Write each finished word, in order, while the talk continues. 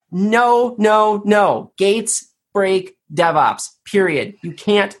No, no, no. Gates break DevOps, period. You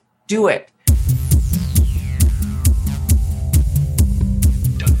can't do it.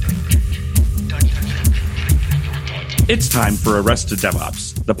 It's time for Arrested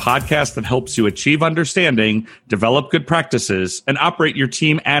DevOps, the podcast that helps you achieve understanding, develop good practices, and operate your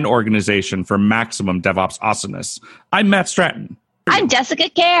team and organization for maximum DevOps awesomeness. I'm Matt Stratton. I'm Jessica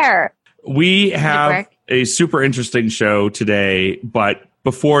Kerr. We have a super interesting show today, but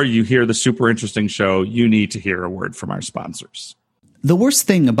before you hear the super interesting show, you need to hear a word from our sponsors. The worst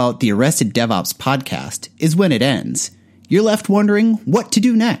thing about the Arrested DevOps podcast is when it ends. You're left wondering what to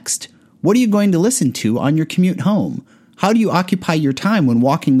do next. What are you going to listen to on your commute home? How do you occupy your time when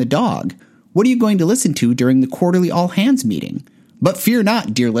walking the dog? What are you going to listen to during the quarterly all-hands meeting? But fear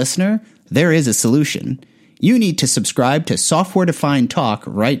not, dear listener, there is a solution. You need to subscribe to Software Defined Talk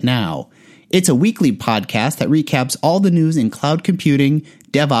right now. It's a weekly podcast that recaps all the news in cloud computing,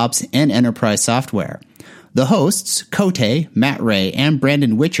 DevOps, and enterprise software. The hosts, Cote, Matt Ray, and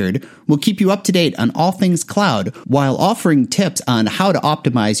Brandon Wichard, will keep you up to date on all things cloud while offering tips on how to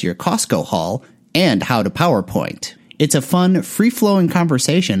optimize your Costco haul and how to PowerPoint. It's a fun, free-flowing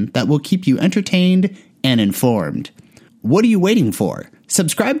conversation that will keep you entertained and informed. What are you waiting for?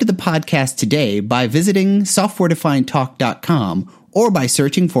 Subscribe to the podcast today by visiting softwaredefinedtalk.com or by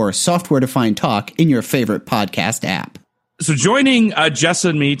searching for Software Defined Talk in your favorite podcast app. So joining Jess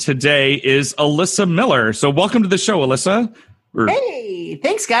and me today is Alyssa Miller. So welcome to the show, Alyssa. Hey,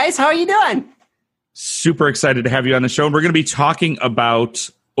 thanks, guys. How are you doing? Super excited to have you on the show. And we're going to be talking about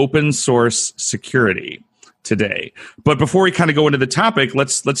open source security today. But before we kind of go into the topic,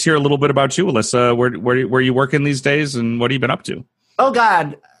 let's hear a little bit about you, Alyssa. Where are you working these days, and what have you been up to? Oh,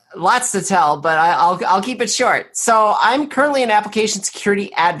 God. Lots to tell, but I'll keep it short. So I'm currently an application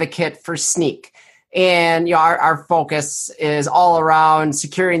security advocate for Snyk. And our focus is all around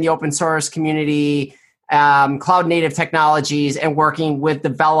securing the open source community, cloud native technologies, and working with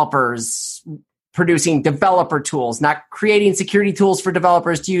developers, producing developer tools, not creating security tools for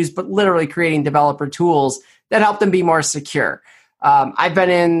developers to use, but literally creating developer tools that help them be more secure. I've been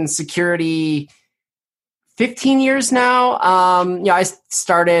in security 15 years now. I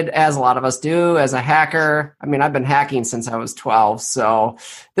started, as a lot of us do, as a hacker. I mean, I've been hacking since I was 12, so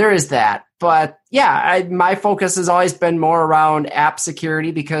there is that. But yeah, my focus has always been more around app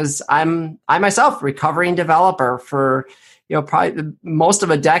security because I myself recovering developer for probably most of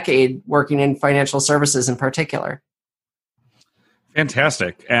a decade working in financial services in particular.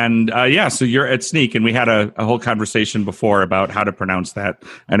 Fantastic. And so you're at Snyk, and we had a whole conversation before about how to pronounce that.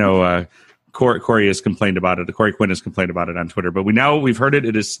 I know Corey has complained about it. Corey Quinn has complained about it on Twitter, but we've heard it.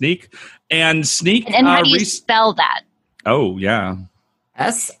 It is Snyk. And Snyk. And how do you spell that? Oh, yeah.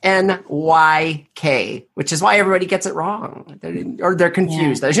 SNYK, which is why everybody gets it wrong. They're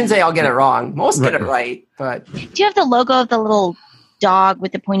confused. Yeah. I shouldn't say I'll get it wrong. Most get it right. But do you have the logo of the little dog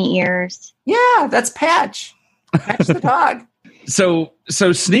with the pointy ears? Yeah, that's Patch. Patch the dog. So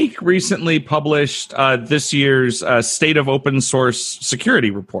Snyk recently published this year's State of Open Source Security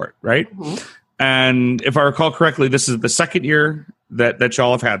report, right? Mm-hmm. And if I recall correctly, this is the second year that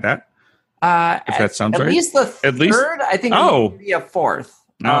y'all have had that. If that sounds right. At least the third, I think maybe a fourth.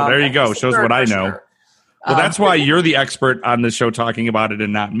 Oh, there you go. Shows what I know. Sure. Well, that's why you're the expert on the show talking about it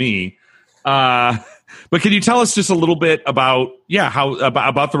and not me. But can you tell us just a little bit about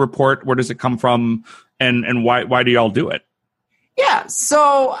about the report? Where does it come from, and why do y'all do it? Yeah,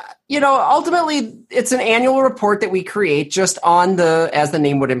 so ultimately, it's an annual report that we create just on as the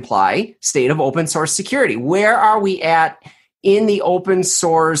name would imply, state of open source security. Where are we at in the open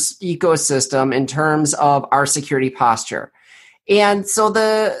source ecosystem in terms of our security posture? And so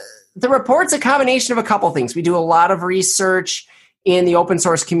the report's a combination of a couple things. We do a lot of research in the open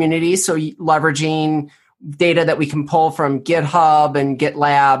source community, so leveraging data that we can pull from GitHub and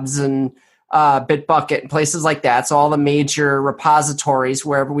GitLabs and Bitbucket and places like that. So all the major repositories,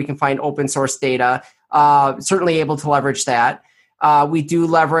 wherever we can find open source data, certainly able to leverage that. We do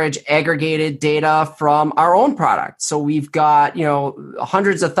leverage aggregated data from our own product. So we've got,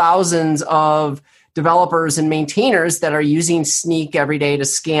 hundreds of thousands of developers and maintainers that are using Snyk every day to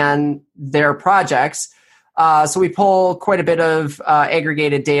scan their projects. So we pull quite a bit of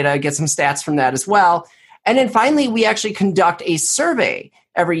aggregated data, get some stats from that as well. And then finally, we actually conduct a survey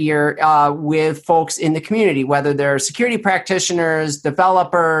every year with folks in the community, whether they're security practitioners,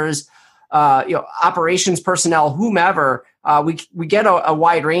 developers, operations personnel, whomever. We get a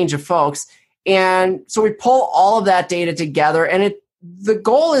wide range of folks. And so we pull all of that data together. And the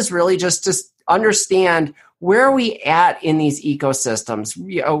goal is really just to understand where are we at in these ecosystems.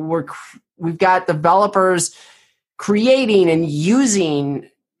 We've got developers creating and using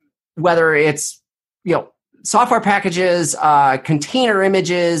whether it's, software packages, container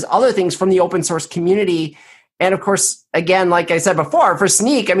images, other things from the open source community. And of course, again, like I said before, for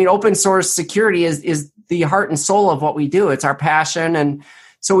Snyk, open source security is the heart and soul of what we do. It's our passion. And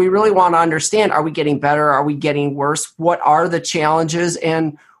so we really want to understand, are we getting better? Are we getting worse? What are the challenges?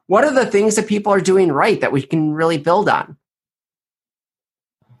 And what are the things that people are doing right that we can really build on?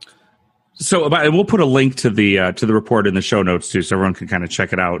 So we'll put a link to the report in the show notes too, so everyone can kind of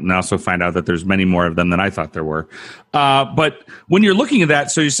check it out and also find out that there's many more of them than I thought there were. But when you're looking at that,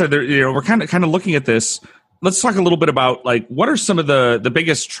 so you said we're kind of looking at this. Let's talk a little bit about what are some of the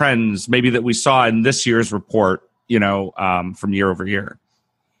biggest trends maybe that we saw in this year's report, from year over year.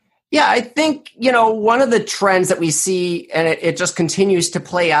 Yeah, I think one of the trends that we see, and it just continues to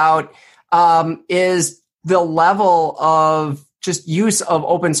play out, is the level of just use of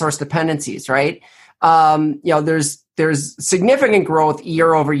open source dependencies, right? There's significant growth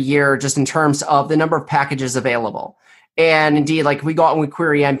year over year just in terms of the number of packages available. And indeed, if we go out and we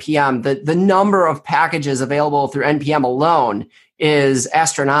query NPM, the number of packages available through NPM alone is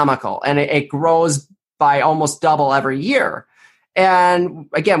astronomical, and it grows by almost double every year. And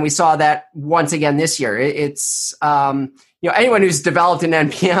again, we saw that once again this year. It's anyone who's developed in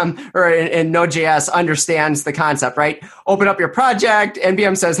NPM or in Node.js understands the concept, right? Open up your project.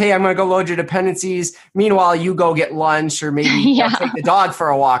 NPM says, "Hey, I'm going to go load your dependencies." Meanwhile, you go get lunch or maybe take the dog for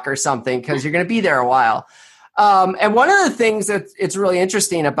a walk or something because you're going to be there a while. And one of the things that it's really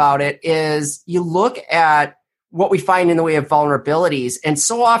interesting about it is you look at what we find in the way of vulnerabilities, and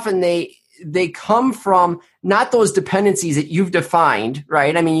so often they come from not those dependencies that you've defined,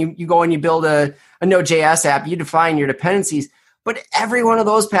 right? You go and you build a Node.js app, you define your dependencies, but every one of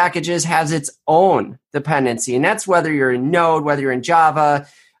those packages has its own dependency. And that's whether you're in Node, whether you're in Java,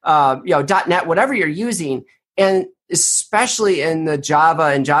 .NET, whatever you're using. And especially in the Java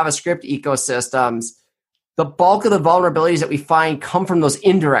and JavaScript ecosystems, the bulk of the vulnerabilities that we find come from those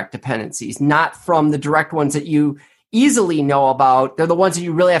indirect dependencies, not from the direct ones that you easily know about. They're the ones that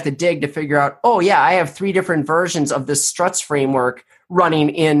you really have to dig to figure out, I have 3 different versions of this struts framework running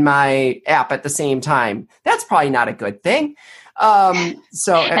in my app at the same time. That's probably not a good thing. And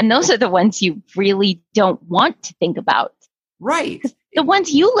those are the ones you really don't want to think about. Right. The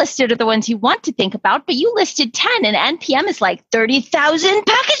ones you listed are the ones you want to think about, but you listed 10 and NPM is 30,000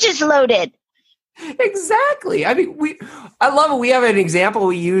 packages loaded. Exactly. I love it. We have an example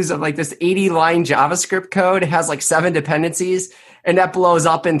we use of this 80-line JavaScript code. It has 7 dependencies, and that blows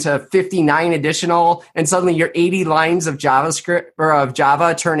up into 59 additional, and suddenly your 80 lines of JavaScript or of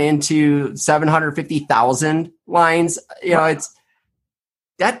Java turn into 750,000 lines. It's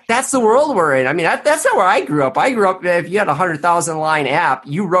that's the world we're in. That's not where I grew up. I grew up, if you had a 100,000 line app,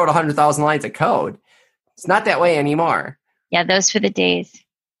 you wrote 100,000 lines of code. It's not that way anymore. Yeah, those were the days.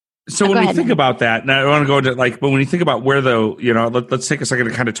 So when we think about that, and I want to go into but when you think about where let's take a second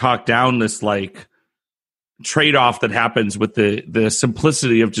to kind of talk down this trade-off that happens with the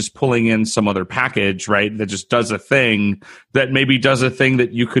simplicity of just pulling in some other package, right? That just does a thing that maybe does a thing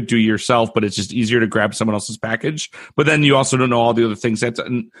that you could do yourself, but it's just easier to grab someone else's package. But then you also don't know all the other things.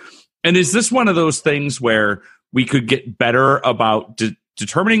 And is this one of those things where we could get better about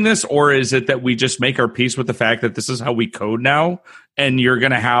determining this, or is it that we just make our peace with the fact that this is how we code now, and you're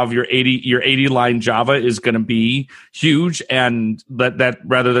going to have your 80 line Java is going to be huge, and that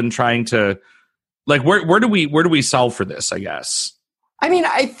rather than trying to where do we solve for this, I guess?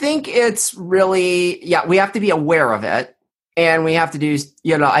 I think it's really, we have to be aware of it, and we have to do,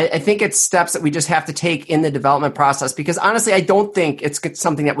 I think it's steps that we just have to take in the development process, because honestly, I don't think it's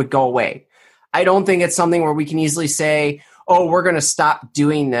something that would go away. I don't think it's something where we can easily say, we're going to stop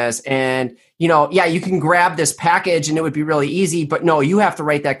doing this. And, you can grab this package and it would be really easy, but no, you have to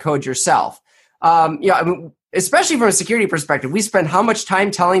write that code yourself. Especially from a security perspective, we spend how much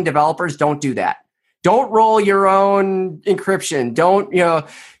time telling developers, don't do that. Don't roll your own encryption. Don't,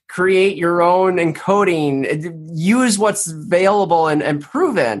 create your own encoding. Use what's available and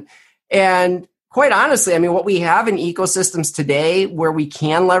proven. And quite honestly, what we have in ecosystems today where we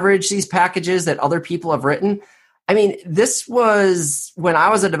can leverage these packages that other people have written, this was, when I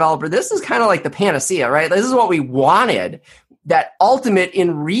was a developer, this is kind of like the panacea, right? This is what we wanted, that ultimate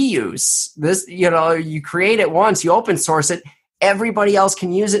in reuse. This, you create it once, you open source it, everybody else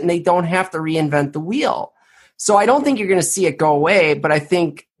can use it and they don't have to reinvent the wheel. So I don't think you're going to see it go away, but I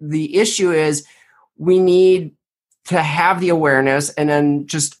think the issue is we need to have the awareness and then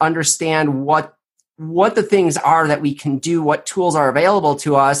just understand what the things are that we can do, what tools are available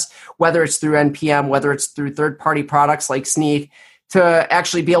to us, whether it's through NPM, whether it's through third-party products like Snyk, to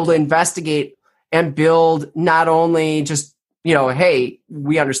actually be able to investigate and build not only just hey,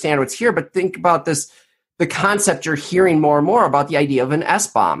 we understand what's here, but think about this, the concept you're hearing more and more about, the idea of an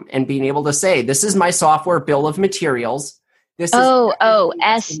SBOM and being able to say, this is my software bill of materials. This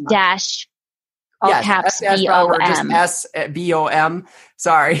S dash all caps BOM. Just SBOM.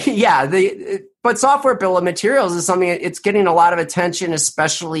 Sorry. Yeah. But software bill of materials is something it's getting a lot of attention,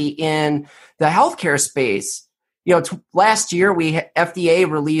 especially in the healthcare space. Last year FDA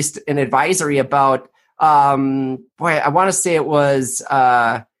released an advisory about, I want to say it was,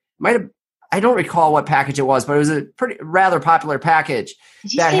 I don't recall what package it was, but it was a rather popular package.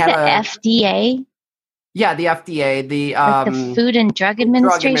 Did you say the FDA? Yeah, the FDA, the Food and Drug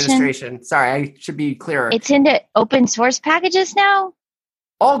Administration. Sorry, I should be clearer. It's into open source packages now?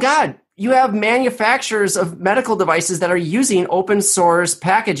 Oh, God. You have manufacturers of medical devices that are using open source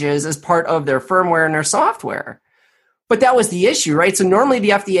packages as part of their firmware and their software. But that was the issue, right? So normally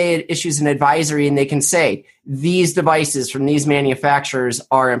the FDA issues an advisory and they can say, these devices from these manufacturers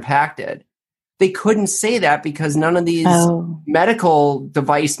are impacted. They couldn't say that because none of these medical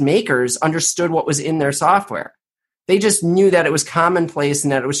device makers understood what was in their software. They just knew that it was commonplace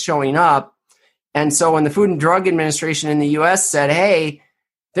and that it was showing up. And so when the Food and Drug Administration in the US said, hey,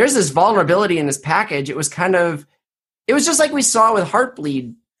 there's this vulnerability in this package, it was just like we saw with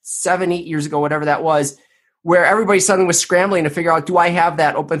Heartbleed 7-8 years ago, whatever that was, where everybody suddenly was scrambling to figure out, do I have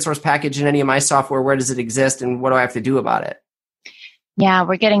that open source package in any of my software? Where does it exist? And what do I have to do about it? Yeah,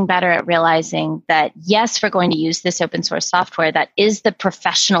 we're getting better at realizing that, yes, we're going to use this open source software. That is the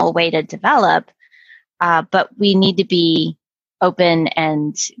professional way to develop, but we need to be open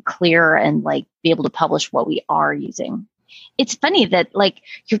and clear and be able to publish what we are using. It's funny that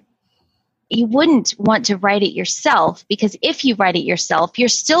you wouldn't want to write it yourself, because if you write it yourself, you're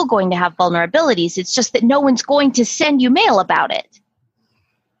still going to have vulnerabilities. It's just that no one's going to send you mail about it.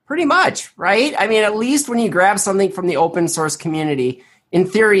 Pretty much, right? I mean, at least when you grab something from the open source community, in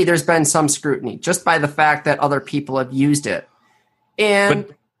theory, there's been some scrutiny just by the fact that other people have used it.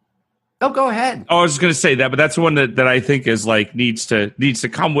 And go ahead. I was just going to say that, but that's one that I think is needs to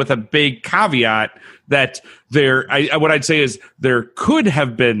come with a big caveat that what I'd say is there could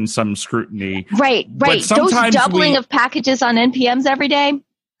have been some scrutiny. Right. Those doubling of packages on NPMs every day.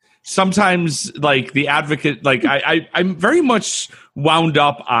 Sometimes the advocate, I'm very much wound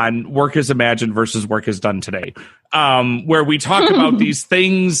up on work as imagined versus work as done today, where we talk about these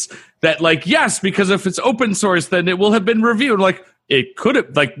things that yes, because if it's open source, then it will have been reviewed. It could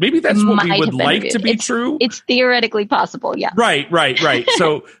have, maybe that's what we would like to be true. It's theoretically possible. Yeah. Right.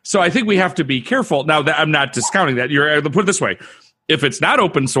 So I think we have to be careful. Now that I'm not discounting that, put it this way. If it's not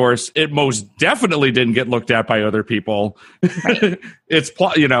open source, it most definitely didn't get looked at by other people. Right.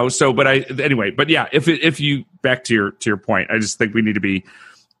 But yeah, if you, back to your point, I just think we need to be,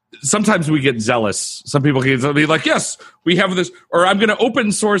 sometimes we get zealous. Some people can be like, yes, we have this, or I'm going to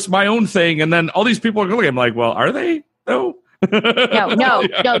open source my own thing. And then all these people are going, I'm like, well, are they? No.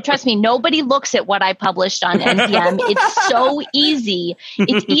 No, trust me. Nobody looks at what I published on NPM. It's so easy.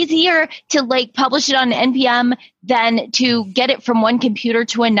 It's easier to publish it on NPM than to get it from one computer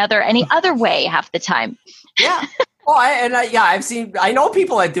to another any other way half the time. Yeah. Well, I know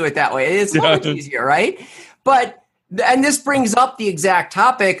people that do it that way. It's much easier, right? And this brings up the exact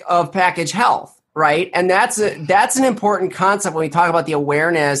topic of package health, right? And that's an important concept when we talk about the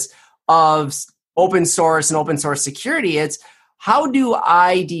awareness of open source and open source security. It's how do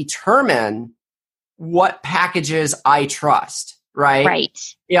I determine what packages I trust, right?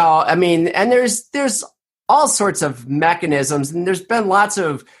 Right. And there's all sorts of mechanisms, and there's been lots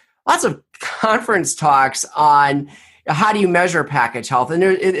of conference talks on how do you measure package health, and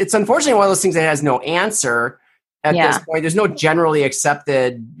it's unfortunately one of those things that has no answer at this point. There's no generally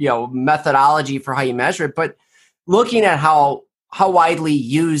accepted methodology for how you measure it, but looking at how widely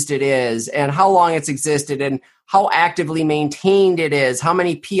used it is and how long it's existed and how actively maintained it is, how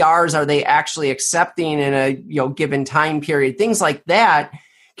many PRs are they actually accepting in a given time period, things like that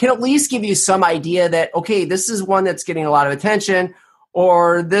can at least give you some idea that, okay, this is one that's getting a lot of attention,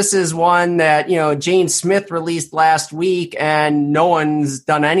 or this is one that, Jane Smith released last week and no one's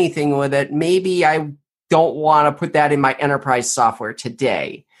done anything with it. Maybe I don't want to put that in my enterprise software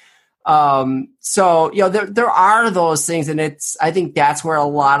today. There are those things, and I think that's where a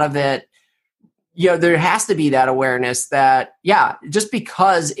lot of it, there has to be that awareness that, just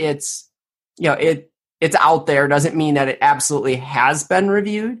because it's out there doesn't mean that it absolutely has been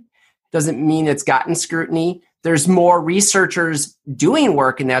reviewed, doesn't mean it's gotten scrutiny. There's more researchers doing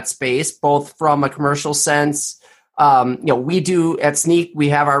work in that space, both from a commercial sense. We do at Snyk, we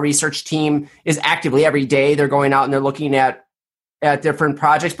have our research team is actively every day. They're going out and they're looking at different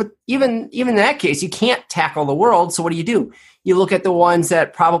projects. But even in that case, you can't tackle the world. So what do? You look at the ones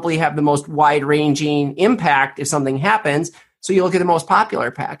that probably have the most wide-ranging impact if something happens. So you look at the most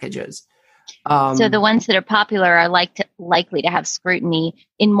popular packages. So the ones that are popular are likely to have scrutiny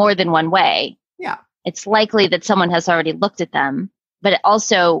in more than one way. Yeah. It's likely that someone has already looked at them, but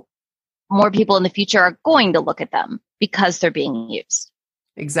also more people in the future are going to look at them because they're being used.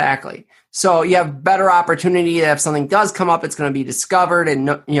 Exactly. So you have better opportunity that if something does come up, it's going to be discovered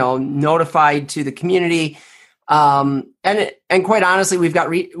and notified to the community. And quite honestly, we've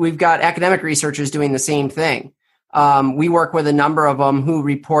got academic researchers doing the same thing. We work with a number of them who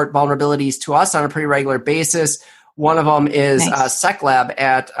report vulnerabilities to us on a pretty regular basis. One of them is SecLab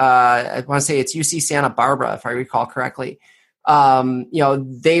at I want to say it's UC Santa Barbara, if I recall correctly.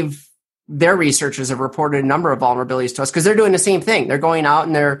 Their researchers have reported a number of vulnerabilities to us because they're doing the same thing. They're going out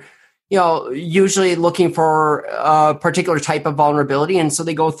and they're, usually looking for a particular type of vulnerability. And so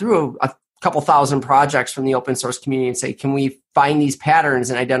they go through a couple thousand projects from the open source community and say, can we find these patterns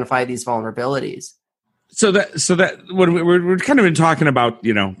and identify these vulnerabilities? So that when we're kind of been talking about,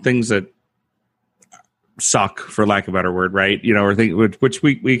 things that suck, for lack of a better word, right? Or which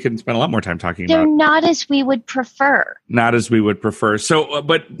we can spend a lot more time talking about. They're not as we would prefer. Not as we would prefer. So,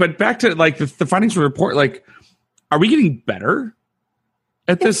 but back to like the findings from the report, like, are we getting better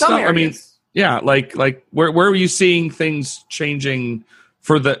at this stuff? Areas. I mean, yeah, like where are you seeing things changing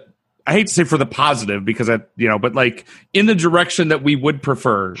for the? I hate to say for the positive because but like in the direction that we would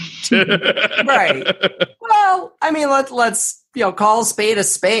prefer. Right. Well, I mean, let's call a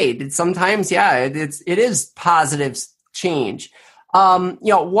spade. Sometimes, it is positive change.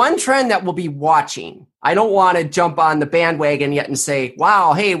 One trend that we'll be watching, I don't want to jump on the bandwagon yet and say,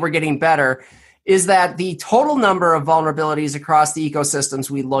 wow, hey, we're getting better, is that the total number of vulnerabilities across the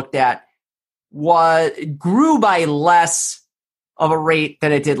ecosystems we looked at grew by less of a rate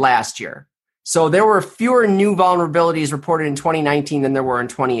than it did last year. So there were fewer new vulnerabilities reported in 2019 than there were in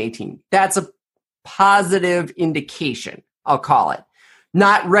 2018. That's a positive indication, I'll call it.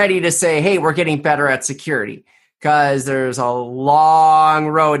 Not ready to say, hey, we're getting better at security, because there's a long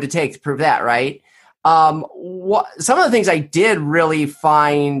road to take to prove that, right? Some of the things I did really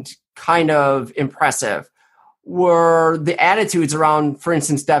find kind of impressive were the attitudes around, for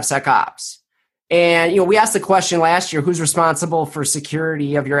instance, DevSecOps. And, we asked the question last year, who's responsible for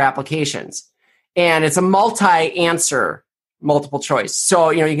security of your applications? And it's a multi-answer, multiple choice. So,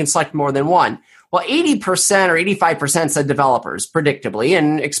 you can select more than one. Well, 80% or 85% said developers, predictably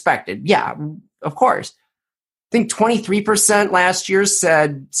and expected. Yeah, of course. I think 23% last year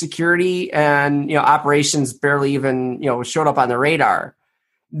said security, and, operations barely even, showed up on the radar.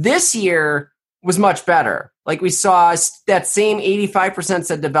 This year was much better. Like we saw that same 85%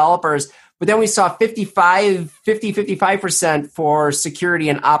 said developers, but then we saw 55% for security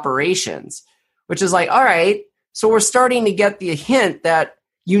and operations, which is like, all right, so we're starting to get the hint that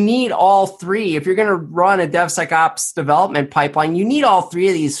you need all three. If you're going to run a DevSecOps development pipeline, you need all three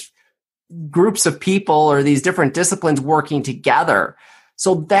of these groups of people or these different disciplines working together.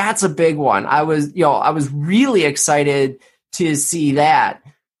 So that's a big one. I was really excited to see that.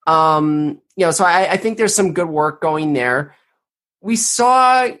 So I think there's some good work going there. We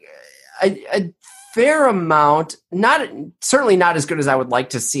saw a fair amount, certainly not as good as I would like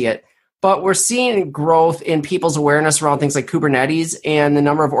to see it, but we're seeing growth in people's awareness around things like Kubernetes and the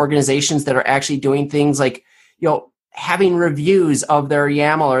number of organizations that are actually doing things like, having reviews of their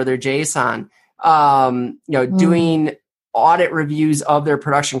YAML or their JSON, doing audit reviews of their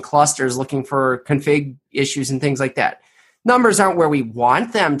production clusters, looking for config issues and things like that. Numbers aren't where we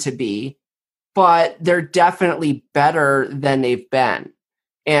want them to be, but they're definitely better than they've been.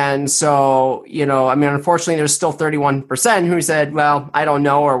 And so, unfortunately, there's still 31% who said, well, I don't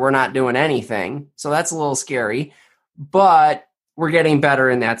know, or we're not doing anything. So that's a little scary, but we're getting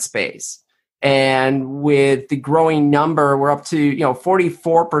better in that space. And with the growing number, we're up to,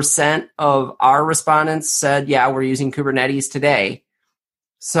 44% of our respondents said, yeah, we're using Kubernetes today.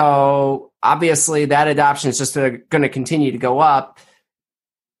 So obviously that adoption is just going to continue to go up.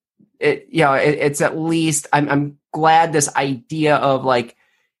 It's at least, I'm glad this idea of like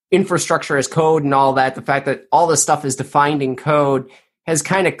infrastructure as code and all that, the fact that all this stuff is defined in code has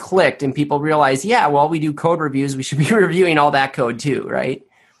kind of clicked, and people realize, yeah, well, we do code reviews, we should be reviewing all that code too, right?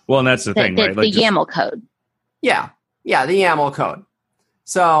 Well, and that's the thing, right? Like the YAML code. Yeah, the YAML code.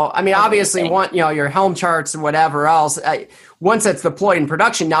 So, obviously, your Helm charts and whatever else, once that's deployed in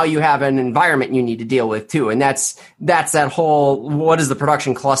production, now you have an environment you need to deal with too. And that's that whole, what does the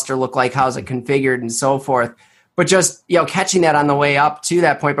production cluster look like? How's it configured and so forth? But just, catching that on the way up to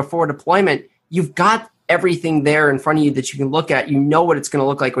that point before deployment, you've got everything there in front of you that you can look at. You know what it's going to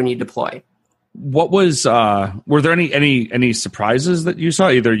look like when you deploy. what was were there any surprises that you saw,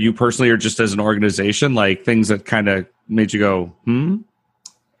 either you personally or just as an organization, like things that kind of made you go,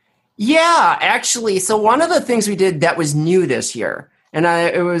 Yeah, actually. So one of the things we did that was new this year, and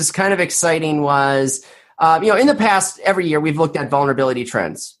it was kind of exciting, was, in the past, every year we've looked at vulnerability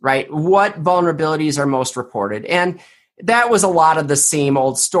trends, right? What vulnerabilities are most reported? And that was a lot of the same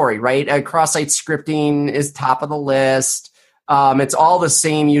old story, right? Cross-site scripting is top of the list. It's all the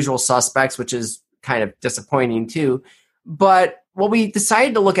same usual suspects, which is kind of disappointing too. But what we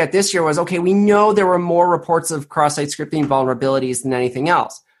decided to look at this year was, okay, we know there were more reports of cross-site scripting vulnerabilities than anything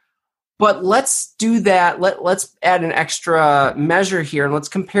else. But let's do that. Let's add an extra measure here, and let's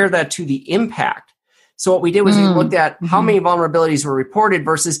compare that to the impact. So what we did was we looked at how many vulnerabilities were reported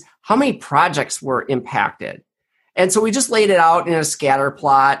versus how many projects were impacted. And so we just laid it out in a scatter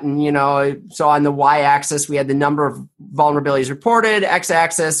plot. And, so on the y-axis, we had the number of vulnerabilities reported.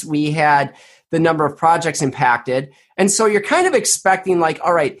 X-axis, we had the number of projects impacted. And so you're kind of expecting, like,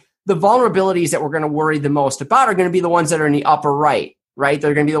 all right, the vulnerabilities that we're going to worry the most about are going to be the ones that are in the upper right?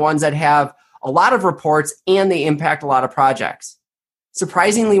 They're going to be the ones that have a lot of reports and they impact a lot of projects.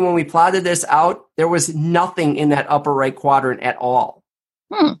 Surprisingly, when we plotted this out, there was nothing in that upper right quadrant at all.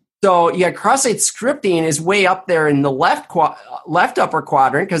 So cross-site scripting is way up there in the left upper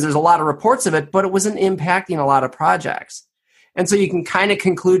quadrant because there's a lot of reports of it, but it wasn't impacting a lot of projects. And so you can kind of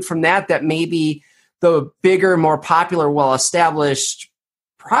conclude from that maybe the bigger, more popular, well-established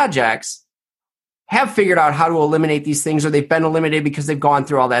projects have figured out how to eliminate these things, or they've been eliminated because they've gone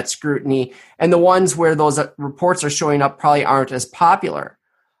through all that scrutiny. And the ones where those reports are showing up probably aren't as popular.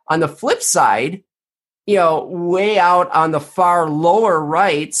 On the flip side, way out on the far lower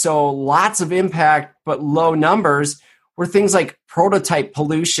right, so lots of impact but low numbers, were things like prototype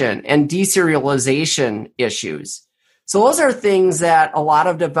pollution and deserialization issues. So those are things that a lot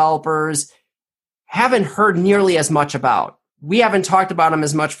of developers haven't heard nearly as much about. We haven't talked about them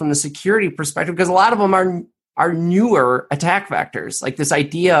as much from the security perspective because a lot of them are newer attack vectors, like this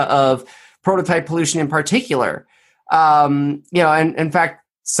idea of prototype pollution in particular. And in fact,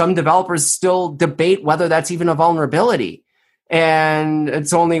 some developers still debate whether that's even a vulnerability. And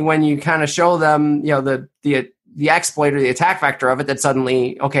it's only when you kind of show them, the exploit or the attack vector of it that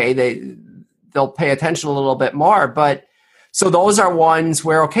suddenly, okay, they'll pay attention a little bit more. But so those are ones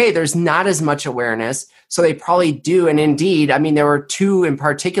where, okay, there's not as much awareness. So they probably do. And indeed, there were two in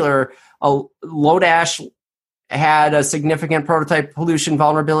particular. Lodash had a significant prototype pollution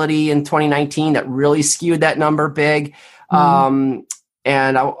vulnerability in 2019 that really skewed that number big. And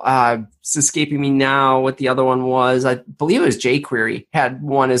it's escaping me now what the other one was. I believe it was jQuery had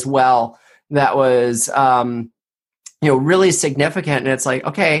one as well that was, really significant. And it's like,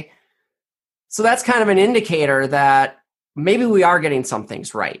 okay, so that's kind of an indicator that maybe we are getting some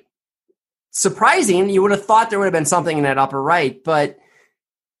things right. Surprising, you would have thought there would have been something in that upper right, but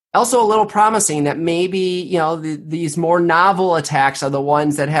also a little promising that maybe, these more novel attacks are the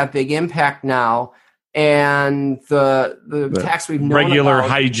ones that have big impact now. And the attacks we've known regular about,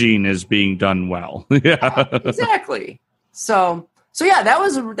 hygiene is being done well. Yeah, exactly. So yeah, that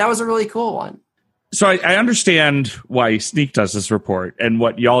was a really cool one. So I understand why Snyk does this report and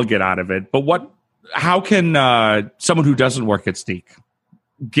what y'all get out of it, but how can someone who doesn't work at Snyk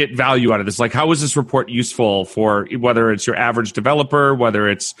get value out of this? Like, how is this report useful for whether it's your average developer, whether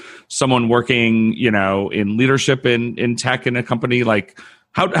it's someone working, in leadership in tech in a company? Like,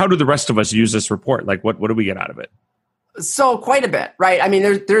 how do the rest of us use this report? Like, what do we get out of it? So quite a bit, right?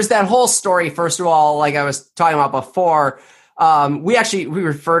 There's that whole story. First of all, like I was talking about before, we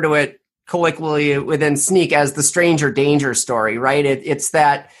refer to it colloquially within Snyk as the stranger danger story, right? It's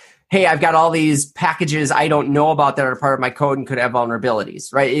that, hey, I've got all these packages I don't know about that are part of my code and could have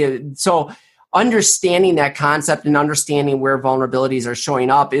vulnerabilities, right? So understanding that concept and understanding where vulnerabilities are showing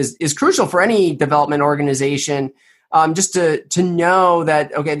up is crucial for any development organization, just to know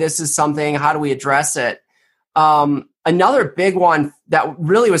that, okay, this is something, how do we address it? Another big one that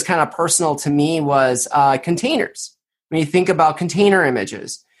really was kind of personal to me was containers. When you think about container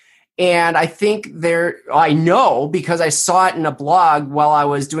images. And I think I know because I saw it in a blog while I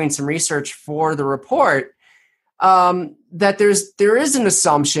was doing some research for the report, that there is an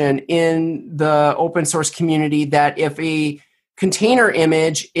assumption in the open source community that if a container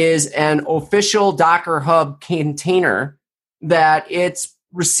image is an official Docker Hub container, that it's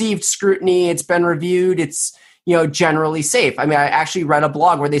received scrutiny, it's been reviewed, it's generally safe. I actually read a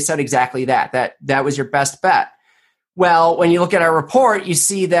blog where they said exactly that was your best bet. Well, when you look at our report, you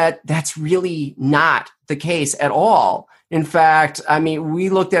see that that's really not the case at all. In fact, we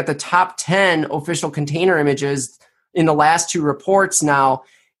looked at the top 10 official container images in the last two reports now,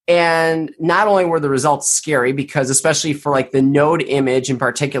 And not only were the results scary, because especially for like the node image in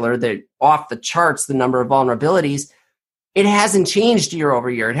particular, the off the charts, the number of vulnerabilities, it hasn't changed year over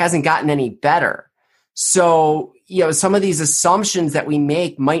year. It hasn't gotten any better. So, some of these assumptions that we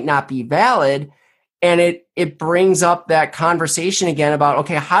make might not be valid. And it brings up that conversation again about,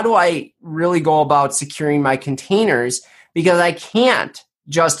 okay, how do I really go about securing my containers? Because I can't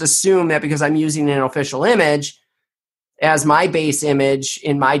just assume that because I'm using an official image as my base image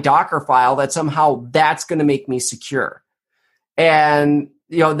in my Docker file, that somehow that's going to make me secure. And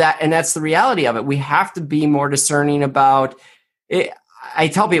that's the reality of it. We have to be more discerning about it. I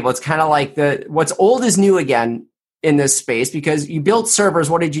tell people it's kind of like what's old is new again in this space, because you built servers.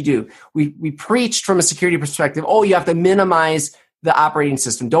 What did you do? We preached from a security perspective. Oh, you have to minimize the operating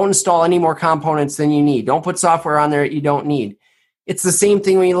system. Don't install any more components than you need. Don't put software on there you don't need. It's the same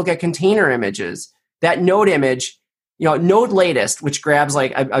thing when you look at container images. That node image, Node Latest, which grabs I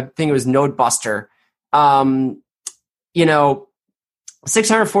think it was Node Buster,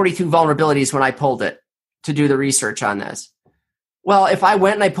 642 vulnerabilities when I pulled it to do the research on this. Well, if I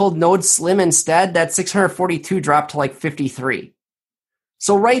went and I pulled Node Slim instead, that 642 dropped to like 53.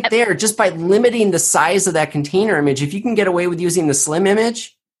 So right there, just by limiting the size of that container image, if you can get away with using the Slim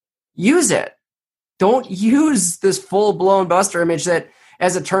image, use it. Don't use this full-blown Buster image that,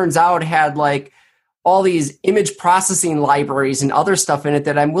 as it turns out, had like all these image processing libraries and other stuff in it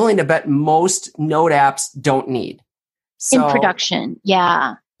that I'm willing to bet most Node apps don't need. So, in production,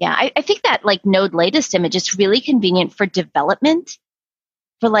 yeah. I think that like Node Latest image is really convenient for development.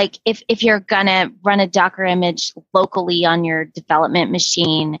 For like if you're gonna run a Docker image locally on your development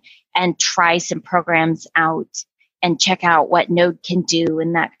machine and try some programs out and check out what Node can do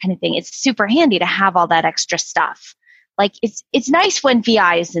and that kind of thing, it's super handy to have all that extra stuff. Like it's nice when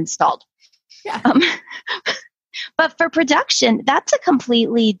VI is installed. Yeah. But for production, that's a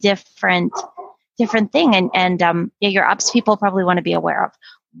completely different thing. And your ops people probably want to be aware of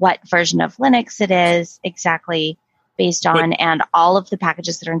what version of Linux it is exactly based on, and all of the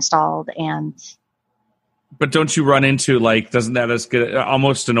packages that are installed. But don't you run into doesn't that us get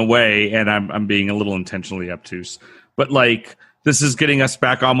almost in a way, and I'm being a little intentionally obtuse, but this is getting us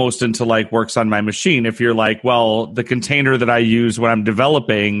back almost into works on my machine. If you're well, the container that I use when I'm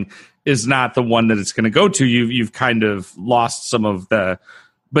developing is not the one that it's going to go to, you've kind of lost some of the.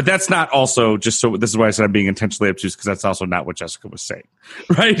 But that's not also just so. This is why I said I'm being intentionally obtuse, because that's also not what Jessica was saying,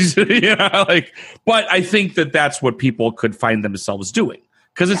 right? But I think that's what people could find themselves doing,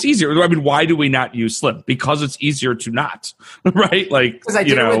 because it's easier. I mean, why do we not use Slim? Because it's easier to not, right? Because I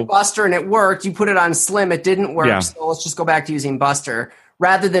did it with Buster and it worked. You put it on Slim, it didn't work. So let's just go back to using Buster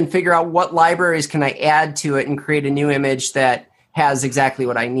rather than figure out what libraries can I add to it and create a new image that has exactly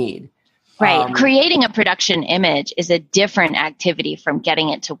what I need. Right. Creating a production image is a different activity from getting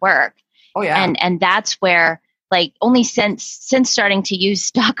it to work. Oh, yeah. And that's where, only since starting to use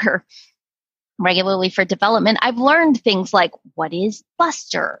Docker regularly for development, I've learned things like, what is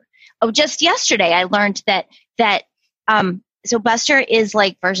Buster? Oh, just yesterday I learned that so Buster is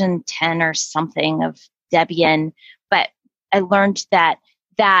version 10 or something of Debian, but I learned that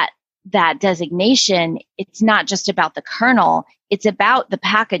designation, it's not just about the kernel, it's about the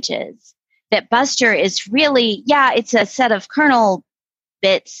packages. That Buster is really, it's a set of kernel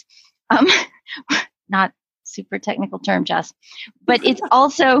bits, not super technical term, Jess, but it's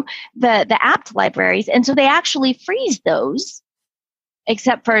also the apt libraries. And so they actually freeze those,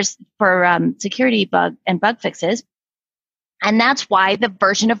 except for security bug fixes. And that's why the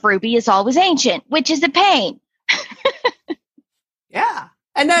version of Ruby is always ancient, which is a pain. Yeah.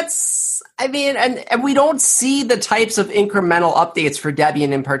 And that's, and we don't see the types of incremental updates for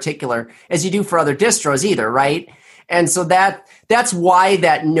Debian in particular as you do for other distros either, right? And so that's why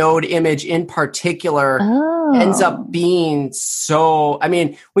that node image in particular ends up being so,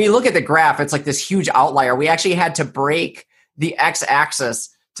 when you look at the graph, it's like this huge outlier. We actually had to break the x-axis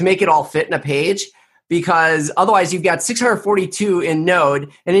to make it all fit in a page, because otherwise you've got 642 in Node,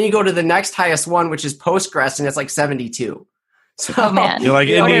 and then you go to the next highest one, which is Postgres, and it's 72. So you're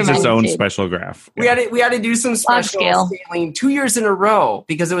it needs its own special graph. Yeah. We had to do some special scaling 2 years in a row,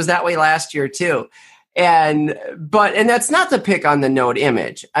 because it was that way last year too. And that's not to pick on the Node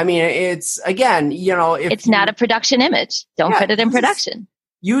image. It's again, if it's not a production image, don't put it in production.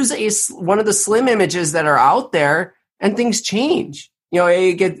 Use one of the Slim images that are out there, and things change. You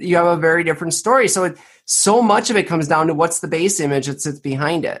have a very different story. So much of it comes down to what's the base image that sits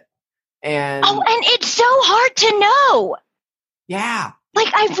behind it. And it's so hard to know. Yeah.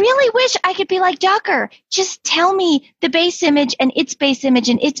 I really wish I could be like Docker. Just tell me the base image and its base image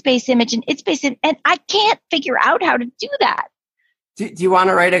and its base image and its base image. And I can't figure out how to do that. Do you want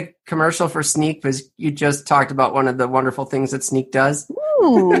to write a commercial for Snyk? Because you just talked about one of the wonderful things that Snyk does.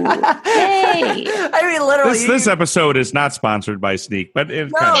 Ooh, hey! I mean, literally, this episode is not sponsored by Snyk, but it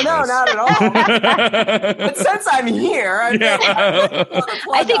not at all. But since I'm here,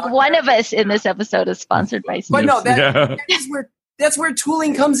 I think one of us in this episode is sponsored by Snyk. But no, that's where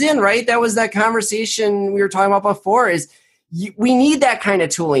tooling comes in, right? That was that conversation we were talking about before. We need that kind of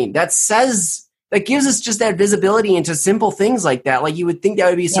tooling that gives us just that visibility into simple things like that. Like you would think that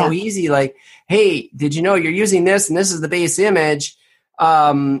would be so easy. Like, hey, did you know you're using this and this is the base image?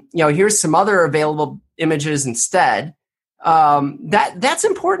 Here's some other available images instead. That's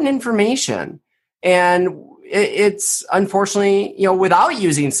important information. And it's unfortunately, without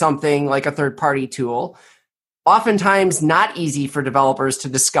using something like a third-party tool, oftentimes not easy for developers to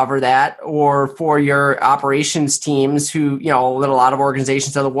discover that, or for your operations teams who, that a lot of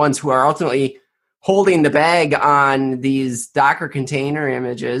organizations are the ones who are ultimately holding the bag on these Docker container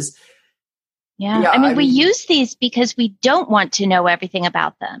images. Yeah, we use these because we don't want to know everything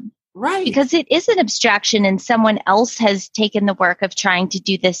about them. Right. Because it is an abstraction and someone else has taken the work of trying to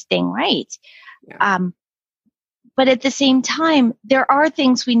do this thing right. Yeah. But at the same time, there are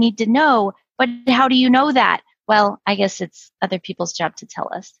things we need to know. But how do you know that? Well, I guess it's other people's job to tell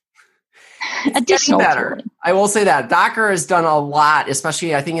us. Additional better. Tooling. I will say that Docker has done a lot,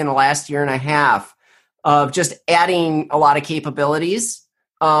 especially I think in the last year and a half, of just adding a lot of capabilities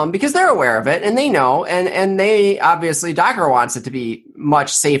because they're aware of it and they know, and they obviously Docker wants it to be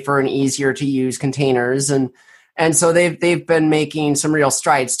much safer and easier to use containers, and so they've been making some real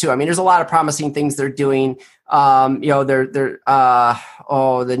strides too. I mean, there's a lot of promising things they're doing. The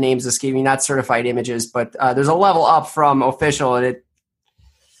name's escaping me, not certified images, but there's a level up from official, and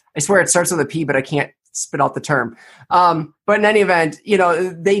I swear it starts with a P, but I can't spit out the term. But in any event,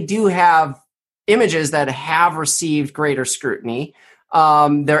 they do have images that have received greater scrutiny.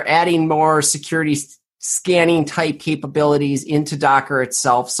 They're adding more security scanning type capabilities into Docker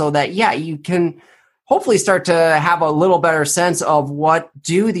itself so that, you can hopefully start to have a little better sense of what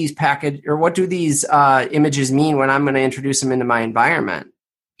do these images mean when I'm going to introduce them into my environment.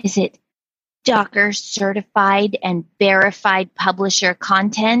 Is it Docker certified and verified publisher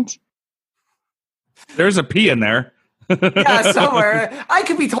content? There's a P in there. Yeah, somewhere. I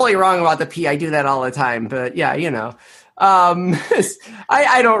could be totally wrong about the P. I do that all the time, but I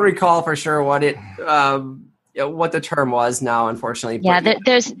don't recall for sure what the term was now, unfortunately. Yeah,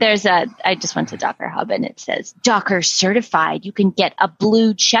 there's I just went to Docker Hub and it says Docker certified. You can get a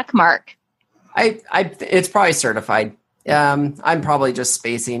blue check mark. It's probably certified. I'm probably just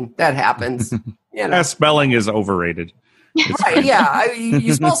spacing. That happens. Spelling is overrated. Right, yeah.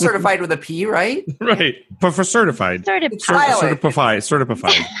 You spell certified with a P, right? Right. But for certified. Certified.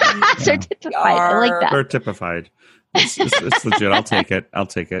 Certified. I like that. Certified. It's legit. I'll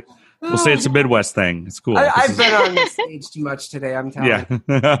take it. We'll say it's a Midwest thing. It's cool. I've been on the stage too much today, I'm telling you.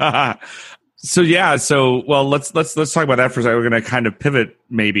 Let's talk about that for a second. We're going to kind of pivot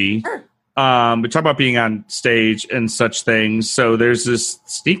maybe. Sure. We talk about being on stage and such things. So there's this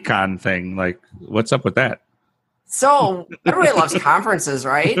SnyKCon thing. Like, what's up with that? So everybody loves conferences,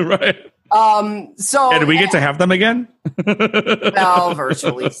 right? Right. And do we get to have them again? Well,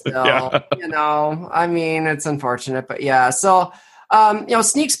 virtually still. Yeah. I mean, it's unfortunate, but yeah. So,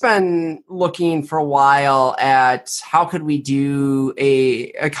 Snyk's been looking for a while at how could we do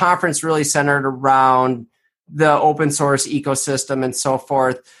a conference really centered around the open source ecosystem and so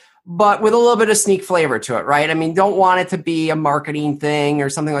forth, but with a little bit of Snyk flavor to it, right? I mean, don't want it to be a marketing thing or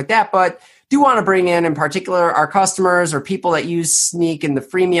something like that, but do want to bring in particular, our customers or people that use Snyk in the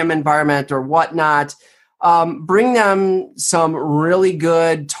freemium environment or whatnot. Bring them some really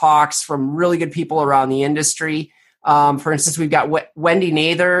good talks from really good people around the industry. For instance, we've got Wendy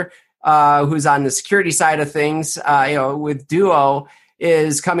Nather, who's on the security side of things, with Duo,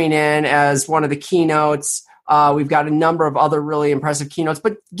 is coming in as one of the keynotes. We've got a number of other really impressive keynotes,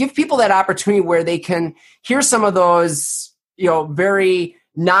 but give people that opportunity where they can hear some of those, very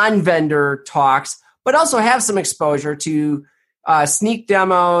non-vendor talks, but also have some exposure to Snyk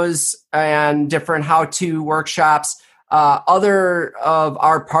demos and different how-to workshops. Other of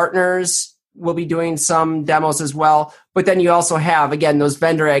our partners will be doing some demos as well. But then you also have, again, those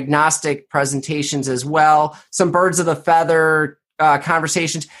vendor agnostic presentations as well, some birds of the feather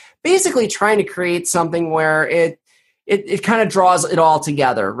conversations, basically trying to create something where it kind of draws it all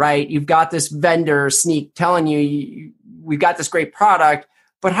together, right? You've got this vendor, Snyk, telling you we've got this great product,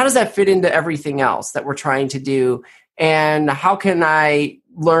 but how does that fit into everything else that we're trying to do? And how can I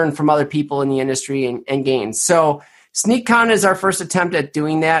learn from other people in the industry and gain? So SnyKCon is our first attempt at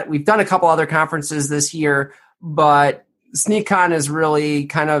doing that. We've done a couple other conferences this year, but SneakCon is really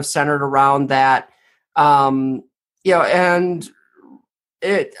kind of centered around that. And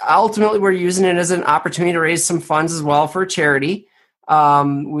it ultimately we're using it as an opportunity to raise some funds as well for charity.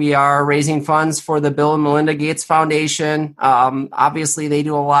 We are raising funds for the Bill and Melinda Gates Foundation. Obviously, they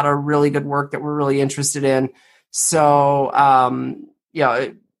do a lot of really good work that we're really interested in. So,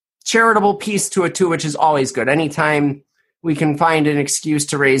 charitable piece to it too, which is always good. Anytime we can find an excuse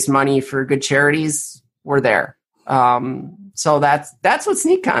to raise money for good charities, we're there. So that's what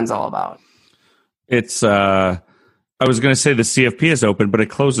SneakCon's all about. It's I was going to say the CFP is open, but it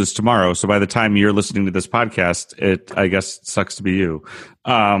closes tomorrow. So by the time you're listening to this podcast, it, I guess, sucks to be you.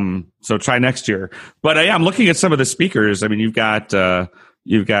 So try next year. But I'm looking at some of the speakers. I mean, you've got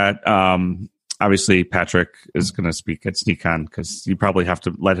obviously Patrick is going to speak at SneakCon because you probably have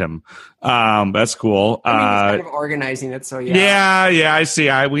to let him. That's cool. I mean, he's kind of organizing it. So yeah, I see.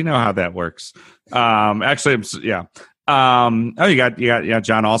 We know how that works. Actually, yeah. You got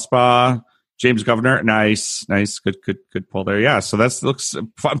John Allspaw, James Governor. Nice. Good pull there. Yeah. So that looks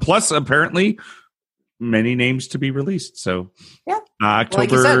fun. Plus, apparently, many names to be released. So yeah, October.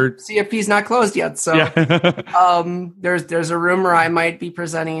 Like you said, CFP's not closed yet. So there's a rumor I might be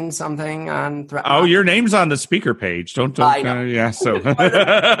presenting something on threat. Oh, your name's on the speaker page. Don't. I know. So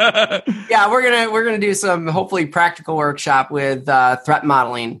yeah, we're gonna do some hopefully practical workshop with threat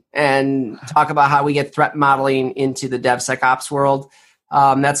modeling and talk about how we get threat modeling into the DevSecOps world.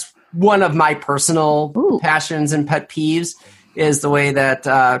 That's one of my personal passions and pet peeves is the way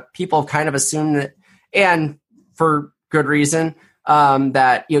that people kind of assume that, and for good reason,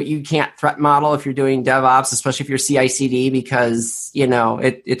 that you can't threat model if you're doing DevOps, especially if you're CI/CD, because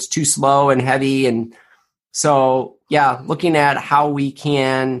it's too slow and heavy. And so, yeah, looking at how we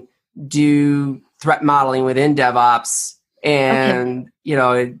can do threat modeling within DevOps and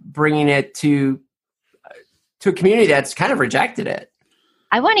bringing it to a community that's kind of rejected it.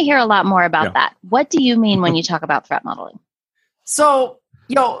 I want to hear a lot more about that. What do you mean when you talk about threat modeling? So,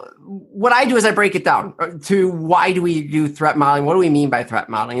 what I do is I break it down to why do we do threat modeling? What do we mean by threat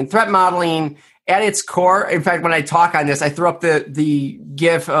modeling? And threat modeling at its core, in fact, when I talk on this, I throw up the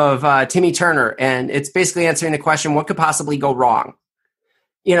GIF of Timmy Turner, and it's basically answering the question, what could possibly go wrong?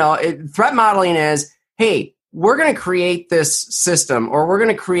 Threat modeling is, hey, we're going to create this system, or we're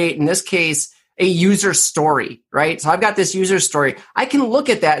going to create, in this case, a user story, right? So I've got this user story. I can look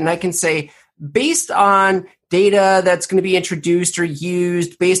at that and I can say, based on data that's going to be introduced or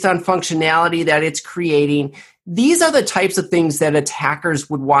used, based on functionality that it's creating, these are the types of things that attackers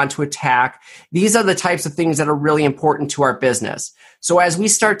would want to attack. These are the types of things that are really important to our business. So as we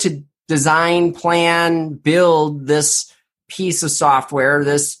start to design, plan, build this piece of software,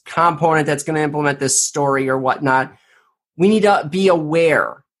 this component that's going to implement this story or whatnot, we need to be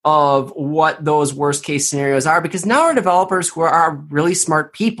aware of what those worst case scenarios are, because now our developers, who are really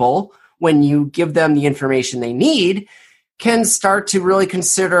smart people, when you give them the information they need, can start to really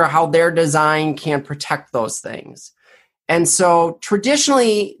consider how their design can protect those things. And so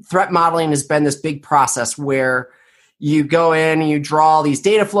traditionally, threat modeling has been this big process where you go in and you draw these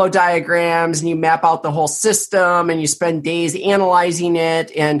data flow diagrams and you map out the whole system and you spend days analyzing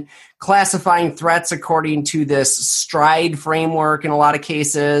it and classifying threats according to this STRIDE framework in a lot of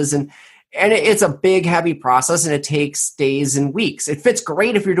cases. And it's a big, heavy process, and it takes days and weeks. It fits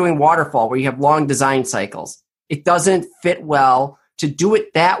great if you're doing waterfall, where you have long design cycles. It doesn't fit well to do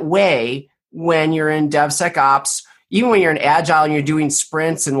it that way when you're in DevSecOps, even when you're in Agile and you're doing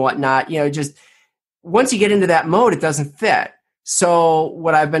sprints and whatnot. Just once you get into that mode, it doesn't fit. So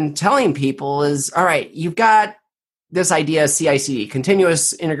what I've been telling people is, all right, you've got this idea of CI/CD,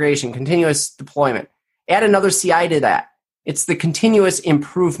 continuous integration, continuous deployment. Add another CI to that. It's the continuous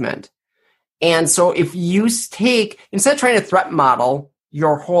improvement. And so if you instead of trying to threat model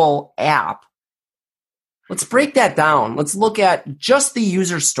your whole app, let's break that down. Let's look at just the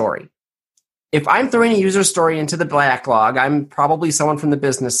user story. If I'm throwing a user story into the backlog, I'm probably someone from the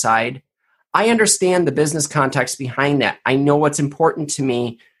business side. I understand the business context behind that. I know what's important to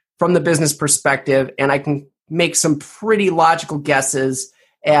me from the business perspective, and I can make some pretty logical guesses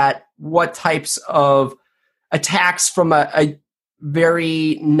at what types of attacks from a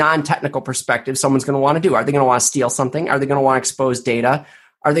very non-technical perspective someone's going to want to do. Are they going to want to steal something? Are they going to want to expose data?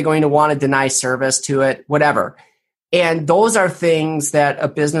 Are they going to want to deny service to it? Whatever. And those are things that a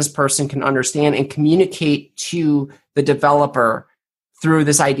business person can understand and communicate to the developer through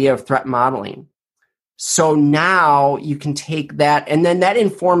this idea of threat modeling. So now you can take that, and then that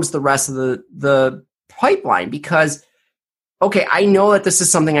informs the rest of the pipeline, because, okay, I know that this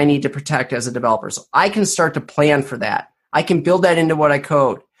is something I need to protect as a developer. So I can start to plan for that. I can build that into what I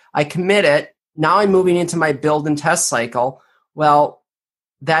code. I commit it, Now I'm moving into my build and test cycle. Well,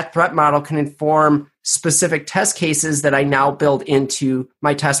 that threat model can inform specific test cases that I now build into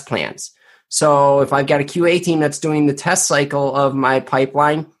my test plans. So if I've got a QA team that's doing the test cycle of my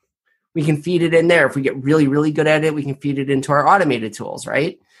pipeline, we can feed it in there. If we get really, really good at it, we can feed it into our automated tools,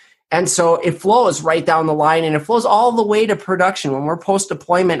 right? And so it flows right down the line, and it flows all the way to production. When we're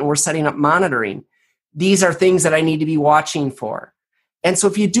post-deployment and we're setting up monitoring, these are things that I need to be watching for. And so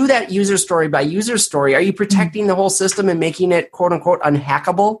if you do that user story by user story, are you protecting the whole system and making it, quote unquote,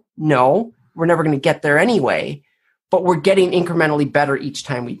 unhackable? No, we're never going to get there anyway, but we're getting incrementally better each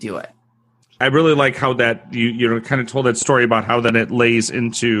time we do it. I really like how that you kind of told that story about how then it lays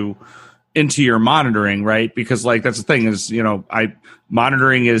into your monitoring, right? Because like that's the thing is,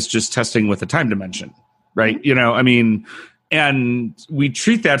 monitoring is just testing with a time dimension, right? And we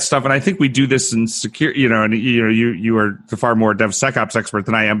treat that stuff, and I think we do this in secure, you are the far more DevSecOps expert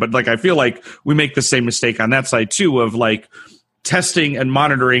than I am, but like I feel like we make the same mistake on that side too, of like testing and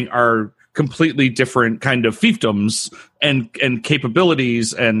monitoring are completely different kind of fiefdoms and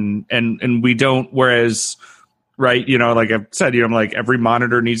capabilities, and we don't. Whereas, right, like I've said, like every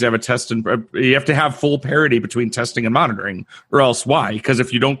monitor needs to have a test, and you have to have full parity between testing and monitoring, or else why? Because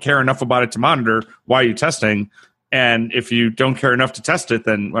if you don't care enough about it to monitor, why are you testing? And if you don't care enough to test it,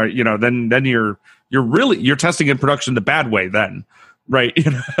 then then you're testing in production the bad way, then, right?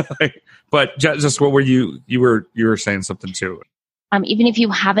 But just what were you were saying something too? Even if you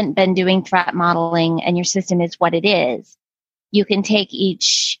haven't been doing threat modeling and your system is what it is, you can take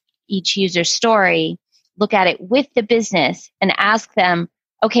each user story, look at it with the business, and ask them,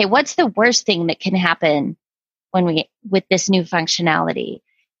 okay, what's the worst thing that can happen with this new functionality?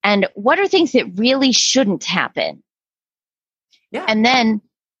 And what are things that really shouldn't happen? Yeah. And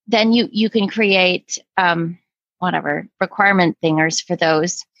then you can create whatever requirement thingers for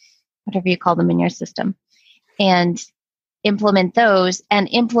those, whatever you call them in your system, and implement those and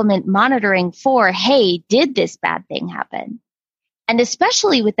implement monitoring for, hey, did this bad thing happen? And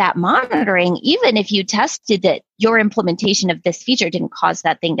especially with that monitoring, even if you tested that your implementation of this feature didn't cause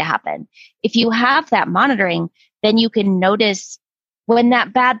that thing to happen, if you have that monitoring, then you can notice when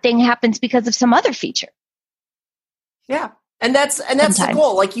that bad thing happens because of some other feature. Yeah. And that's the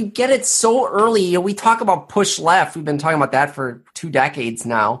goal. Like you get it so early. We talk about push left. We've been talking about that for 2 decades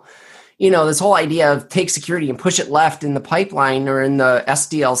now. This whole idea of take security and push it left in the pipeline, or in the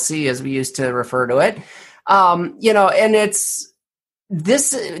SDLC as we used to refer to it. And it's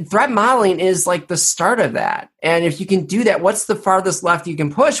this threat modeling is like the start of that. And if you can do that, what's the farthest left you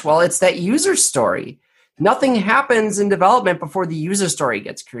can push? Well, it's that user story. Nothing happens in development before the user story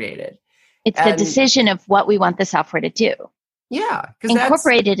gets created. It's the decision of what we want the software to do. Yeah.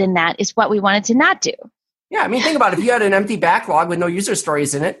 Incorporated in that is what we want it to not do. Yeah. I mean, think about it. If you had an empty backlog with no user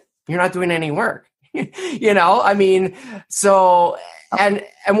stories in it, you're not doing any work. I mean, so, and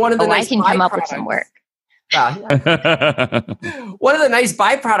one of the nice I can come up with some work. One of the nice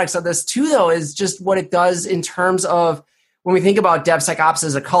byproducts of this too, though, is just what it does in terms of when we think about DevSecOps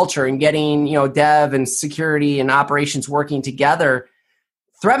as a culture and getting, dev and security and operations working together.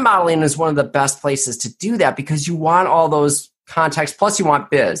 Threat modeling is one of the best places to do that, because you want all those contexts, plus you want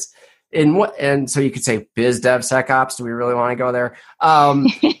biz. And so you could say biz DevSecOps. Do we really want to go there?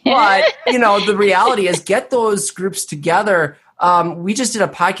 But the reality is, get those groups together. We just did a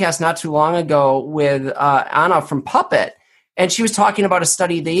podcast not too long ago with Anna from Puppet, and she was talking about a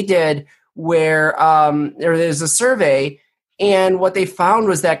study they did where there's a survey, and what they found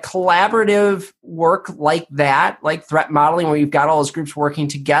was that collaborative work like that, like threat modeling, where you've got all those groups working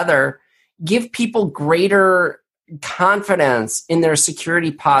together, give people greater confidence in their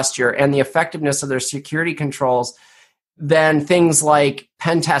security posture and the effectiveness of their security controls than things like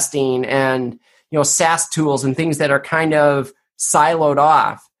pen testing and SaaS tools and things that are kind of siloed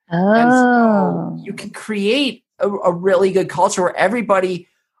off. And so you can create a really good culture where everybody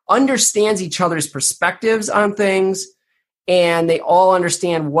understands each other's perspectives on things, and they all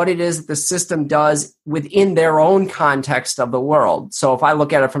understand what it is that the system does within their own context of the world. So if I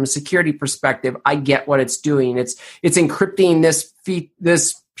look at it from a security perspective, I get what it's doing. It's encrypting this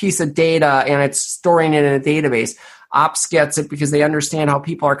piece of data, and it's storing it in a database. Ops gets it because they understand how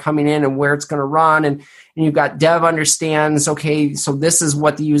people are coming in and where it's going to run. And you've got dev understands, okay, so this is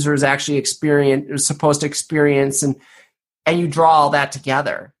what the user is actually supposed to experience. And you draw all that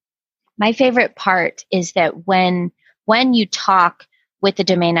together. My favorite part is that when you talk with the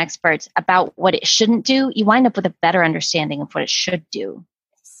domain experts about what it shouldn't do, you wind up with a better understanding of what it should do.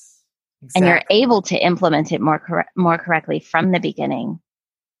 Exactly. And you're able to implement it more correctly from the beginning.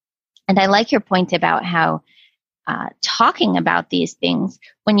 And I like your point about how talking about these things,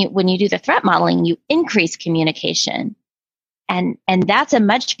 when you do the threat modeling, you increase communication. And that's a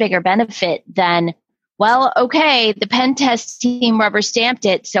much bigger benefit than, well, okay, the pen test team rubber stamped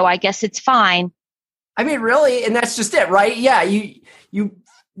it, so I guess it's fine. I mean, really, and that's just it, right? Yeah, you're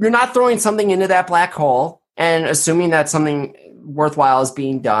not throwing something into that black hole and assuming that something worthwhile is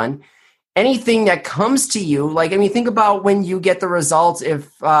being done. Anything that comes to you, like, I mean, think about when you get the results.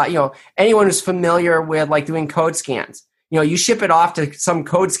 If anyone who's familiar with like doing code scans, you ship it off to some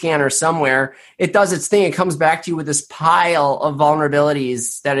code scanner somewhere. It does its thing. It comes back to you with this pile of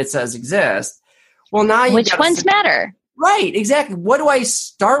vulnerabilities that it says exist. Well, now which ones matter? Right, exactly. What do I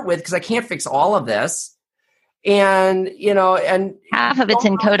start with? Because I can't fix all of this. And, and half of it's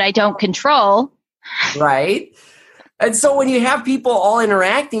in code I don't control. Right. And so when you have people all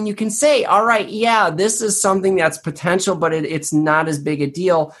interacting, you can say, all right, yeah, this is something that's potential, but it's not as big a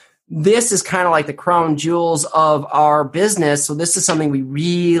deal. This is kind of like the crown jewels of our business. So this is something we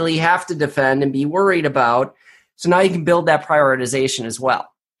really have to defend and be worried about. So now you can build that prioritization as well.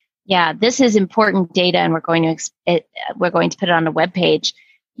 Yeah, this is important data, and we're going to put it on a web page.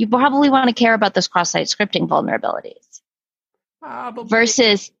 You probably want to care about those cross-site scripting vulnerabilities.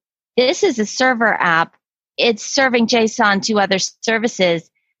 Versus, this is a server app. It's serving JSON to other services.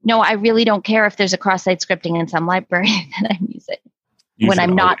 No, I really don't care if there's a cross-site scripting in some library that I'm using when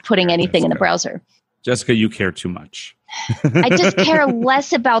I'm not putting anything in the browser. Jessica, you care too much. I just care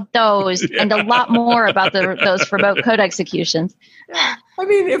less about those and a lot more about those remote code executions. I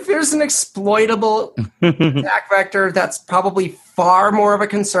mean, if there's an exploitable attack vector, that's probably far more of a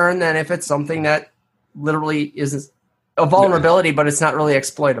concern than if it's something that literally is a vulnerability, but it's not really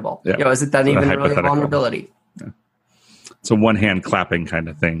exploitable. Yeah. Is it then even really a vulnerability? Yeah. It's a one-hand clapping kind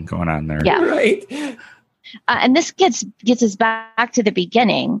of thing going on there. Yeah. Right. And this gets us back to the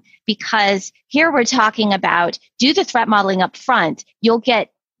beginning, because here we're talking about do the threat modeling up front. You'll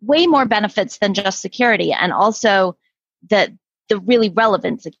get way more benefits than just security, and also the really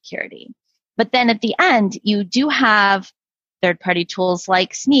relevant security. But then at the end, you do have third-party tools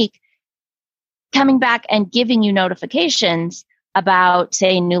like Snyk coming back and giving you notifications about,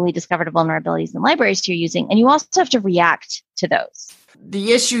 say, newly discovered vulnerabilities in libraries you're using, and you also have to react to those.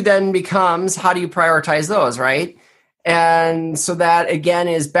 The issue then becomes, how do you prioritize those, right? And so that, again,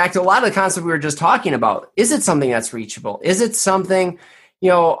 is back to a lot of the concepts we were just talking about. Is it something that's reachable? Is it something,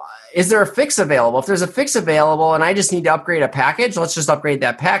 is there a fix available? If there's a fix available and I just need to upgrade a package, let's just upgrade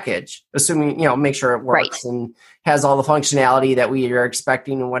that package, assuming, make sure it works and has all the functionality that we are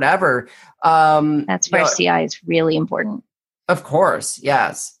expecting and whatever. That's where CI is really important. Of course,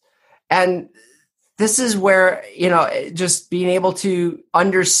 yes. And this is where, just being able to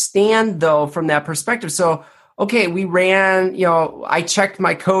understand, though, from that perspective. So, okay, we ran, I checked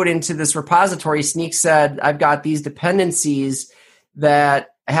my code into this repository. Snyk said, I've got these dependencies that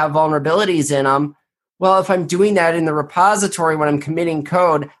have vulnerabilities in them. Well, if I'm doing that in the repository when I'm committing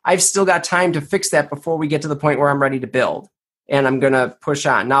code, I've still got time to fix that before we get to the point where I'm ready to build. And I'm going to push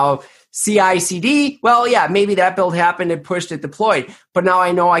on. Now, CI/CD, well, yeah, maybe that build happened, it pushed, it deployed. But now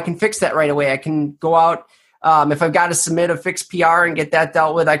I know I can fix that right away. I can go out. If I've got to submit a fixed PR and get that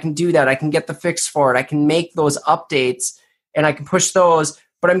dealt with, I can do that. I can get the fix for it. I can make those updates and I can push those.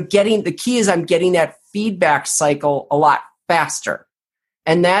 But the key is I'm getting that feedback cycle a lot faster.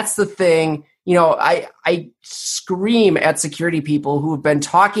 And that's the thing. I scream at security people who have been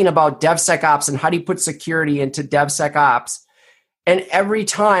talking about DevSecOps and how do you put security into DevSecOps. And every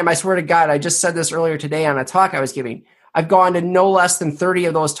time, I swear to God, I just said this earlier today on a talk I was giving, I've gone to no less than 30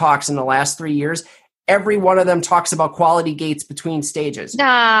 of those talks in the last 3 years. Every one of them talks about quality gates between stages.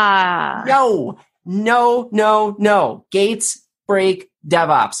 No. Gates break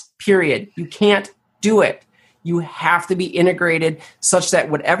DevOps, period. You can't do it. You have to be integrated such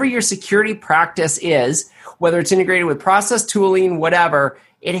that whatever your security practice is, whether it's integrated with process tooling, whatever,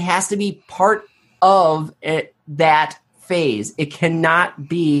 it has to be part of that phase. It cannot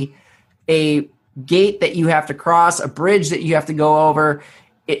be a gate that you have to cross, a bridge that you have to go over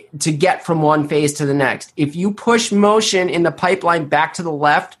to get from one phase to the next. If you push motion in the pipeline back to the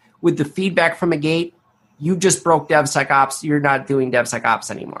left with the feedback from a gate, you just broke DevSecOps. You're not doing DevSecOps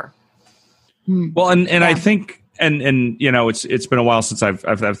anymore. Well, and I think, and it's been a while since I've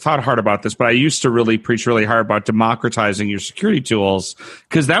thought hard about this, but I used to really preach really hard about democratizing your security tools,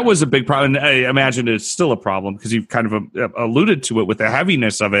 because that was a big problem. And I imagine it's still a problem because you've kind of alluded to it with the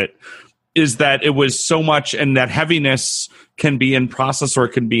heaviness of it, is that it was so much, and that heaviness can be in process or it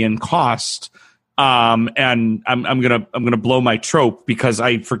can be in cost. And I'm gonna blow my trope because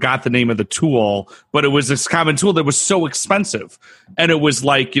I forgot the name of the tool, but it was this common tool that was so expensive, and it was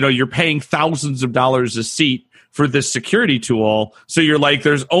like, you're paying thousands of dollars a seat for this security tool. So you're like,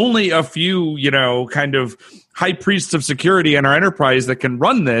 there's only a few, kind of high priests of security in our enterprise that can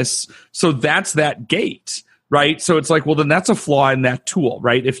run this. So that's that gate, right? So it's like, well, then that's a flaw in that tool,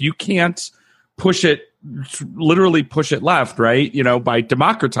 right? If you can't literally push it left, right? By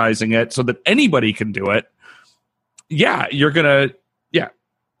democratizing it so that anybody can do it. Yeah, you're going to,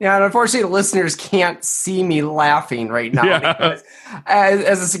 Yeah, and unfortunately, the listeners can't see me laughing right now. Yeah. Because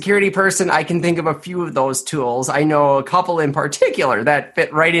as a security person, I can think of a few of those tools. I know a couple in particular that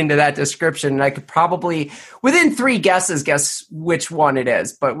fit right into that description, and I could probably, within 3 guesses, guess which one it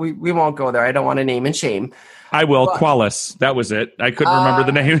is. But we won't go there. I don't want to name and shame. I will. Qualys. That was it. I couldn't remember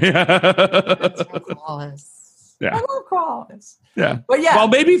the name. Qualys. Yeah. I love Qualys. Yeah. But yeah. Well,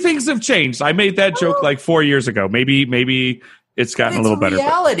 maybe things have changed. I made that joke like 4 years ago. Maybe it's gotten a little better.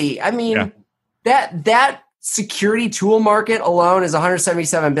 Reality. I mean, that security tool market alone is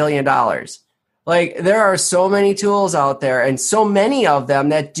 $177 billion. Like, there are so many tools out there, and so many of them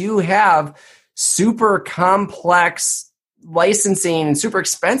that do have super complex licensing and super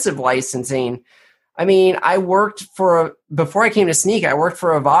expensive licensing. I mean, before I came to Snyk, I worked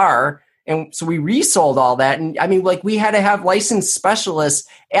for Avar. And so we resold all that. And I mean, like, we had to have licensed specialists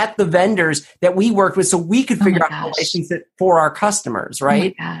at the vendors that we worked with so we could figure out how to license it for our customers,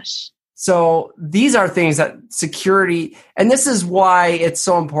 right? Oh my gosh. So these are things that security, and this is why it's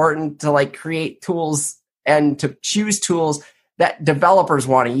so important to like create tools and to choose tools that developers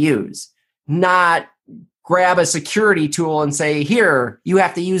want to use, not grab a security tool and say, here, you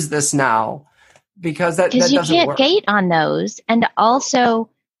have to use this now, because that doesn't work. You can't gate on those and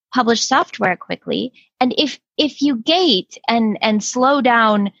also publish software quickly. And if you gate and slow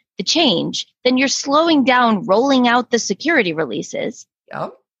down the change, then you're slowing down rolling out the security releases.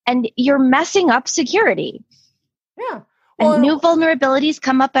 Yep. And you're messing up security. Yeah. Well, and new vulnerabilities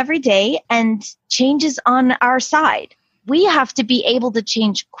come up every day, and changes on our side. We have to be able to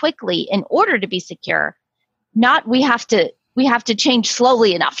change quickly in order to be secure. Not we have to change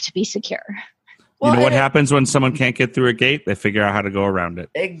slowly enough to be secure. You know what happens when someone can't get through a gate? They figure out how to go around it.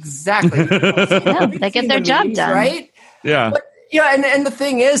 Exactly. They get their job done. Right? Yeah. But, and the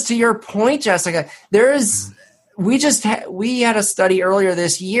thing is, to your point, Jessica, we had a study earlier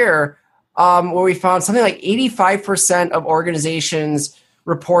this year where we found something like 85% of organizations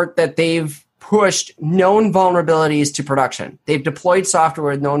report that they've pushed known vulnerabilities to production. They've deployed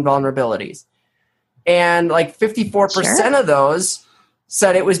software with known vulnerabilities. And like 54% of those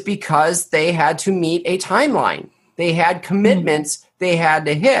said it was because they had to meet a timeline. They had commitments they had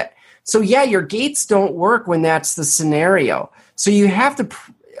to hit. So yeah, your gates don't work when that's the scenario. So you have to,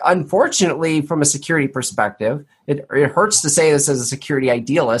 unfortunately, from a security perspective, it hurts to say this as a security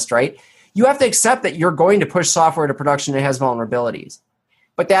idealist, right? You have to accept that you're going to push software to production that has vulnerabilities.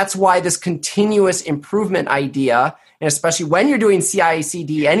 But that's why this continuous improvement idea, and especially when you're doing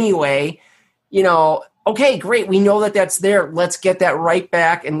CI/CD anyway, okay, great. We know that that's there. Let's get that right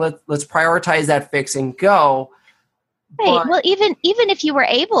back, and let's prioritize that fix and go. Right. Well, even if you were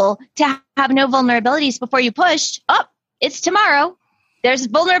able to have no vulnerabilities before you pushed, it's tomorrow. There's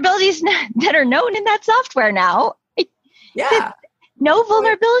vulnerabilities that are known in that software now. Yeah. No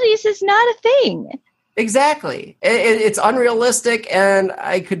vulnerabilities is not a thing. Exactly. It's unrealistic, and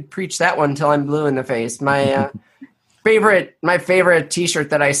I could preach that one until I'm blue in the face. My favorite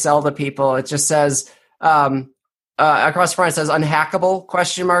T-shirt that I sell to people, it just says, across the front it says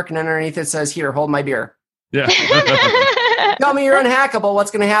unhackable ? And underneath it says, here, hold my beer. Yeah. Tell me you're unhackable.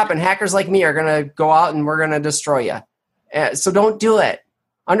 What's going to happen? Hackers like me are going to go out and we're going to destroy you. So don't do it.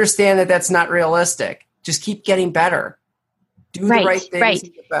 Understand that that's not realistic. Just keep getting better. Do the right things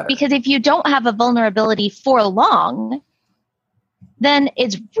and get better. Because if you don't have a vulnerability for long, then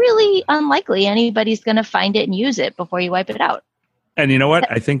it's really unlikely anybody's going to find it and use it before you wipe it out. And you know what?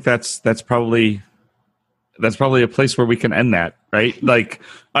 I think that's probably a place where we can end that, right? Like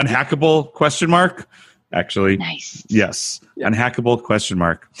unhackable ? Actually, nice. Yes. Yeah. Unhackable ?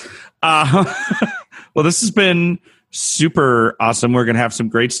 Well, this has been super awesome. We're going to have some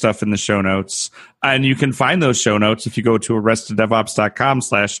great stuff in the show notes. And you can find those show notes if you go to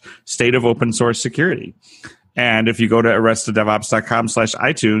arresteddevops.com/state of open source security. And if you go to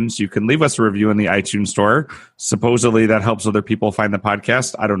arresteddevops.com/iTunes, you can leave us a review in the iTunes store. Supposedly that helps other people find the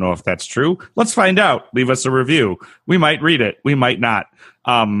podcast. I don't know if that's true. Let's find out. Leave us a review. We might read it. We might not.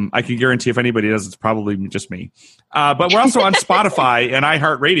 I can guarantee if anybody does, it's probably just me. But we're also on Spotify and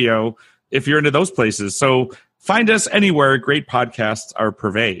iHeartRadio if you're into those places. So find us anywhere great podcasts are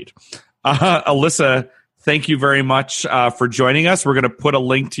purveyed. Alyssa, thank you very much for joining us. We're going to put a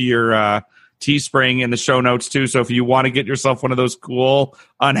link to your Teespring in the show notes too. So if you want to get yourself one of those cool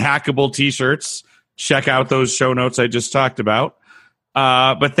unhackable t-shirts, check out those show notes I just talked about.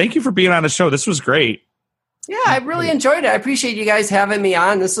 But thank you for being on the show. This was great. Yeah, I really enjoyed it. I appreciate you guys having me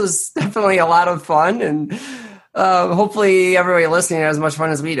on. This was definitely a lot of fun, and hopefully everybody listening had as much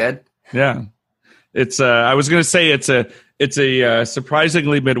fun as we did. Yeah. It's I was going to say it's a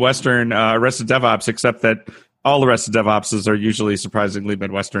surprisingly Midwestern Arrested DevOps, except that all the Arrested DevOps are usually surprisingly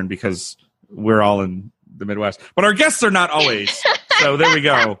Midwestern because we're all in the Midwest. But our guests are not always. So there we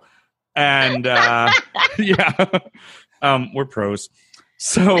go. And yeah, we're pros.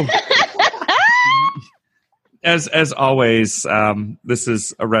 So as always, this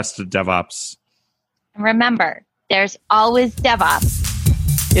is Arrested DevOps. Remember, there's always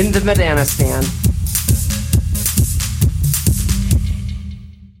DevOps in the banana stand.